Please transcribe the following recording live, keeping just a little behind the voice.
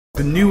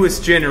The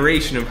newest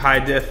generation of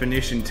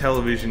high-definition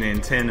television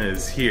antenna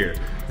is here.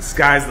 The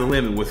sky's the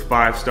limit with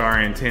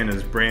FIVESTAR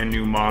Antenna's brand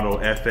new model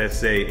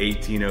FSA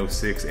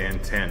 1806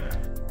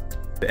 antenna.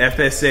 The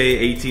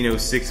FSA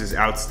 1806's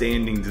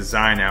outstanding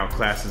design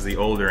outclasses the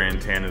older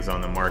antennas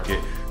on the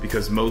market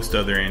because most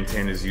other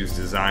antennas use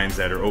designs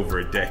that are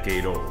over a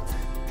decade old.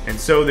 And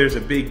so there's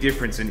a big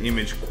difference in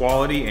image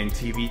quality and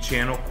TV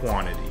channel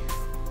quantity.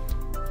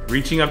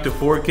 Reaching up to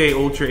 4K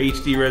Ultra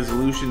HD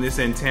resolution, this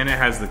antenna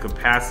has the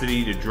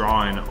capacity to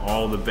draw in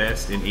all the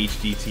best in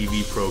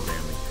HDTV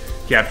programming.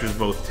 Captures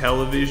both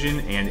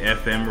television and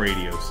FM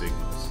radio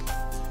signals.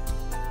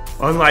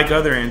 Unlike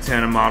other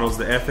antenna models,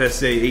 the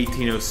FSA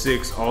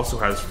 1806 also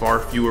has far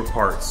fewer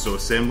parts, so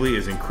assembly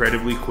is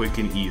incredibly quick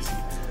and easy.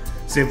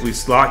 Simply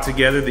slot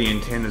together the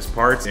antenna's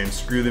parts and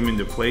screw them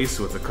into place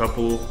with a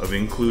couple of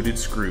included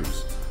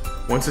screws.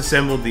 Once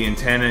assembled, the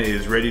antenna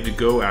is ready to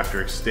go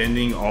after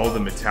extending all the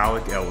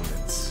metallic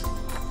elements.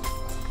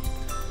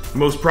 The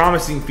most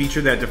promising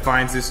feature that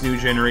defines this new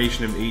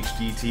generation of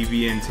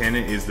HDTV antenna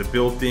is the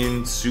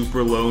built-in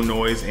super low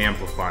noise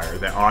amplifier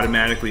that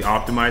automatically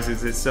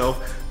optimizes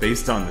itself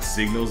based on the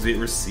signals it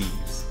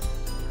receives.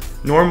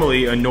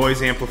 Normally, a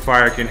noise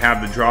amplifier can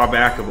have the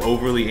drawback of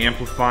overly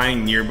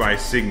amplifying nearby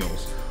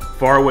signals.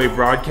 Faraway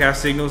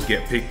broadcast signals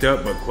get picked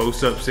up, but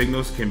close-up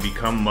signals can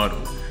become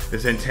muddled.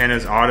 This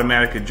antenna's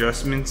automatic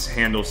adjustments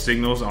handle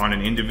signals on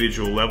an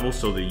individual level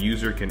so the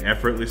user can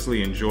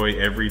effortlessly enjoy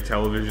every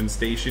television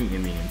station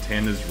in the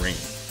antenna's range.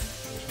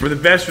 For the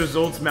best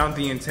results, mount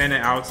the antenna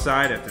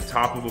outside at the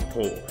top of a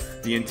pole.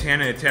 The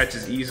antenna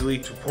attaches easily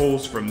to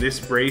poles from this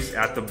brace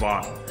at the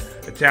bottom.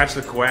 Attach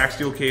the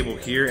coaxial cable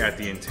here at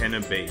the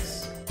antenna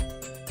base.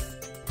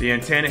 The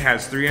antenna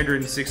has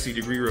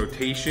 360-degree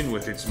rotation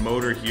with its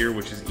motor here,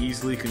 which is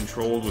easily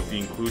controlled with the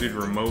included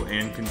remote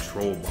and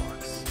control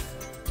box.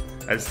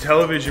 As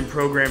television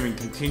programming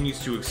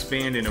continues to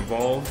expand and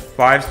evolve,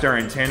 FIVESTAR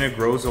antenna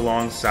grows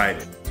alongside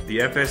it. The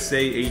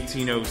FSA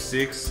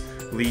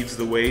 1806 leads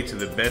the way to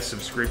the best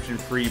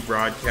subscription-free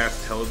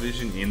broadcast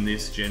television in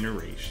this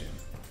generation.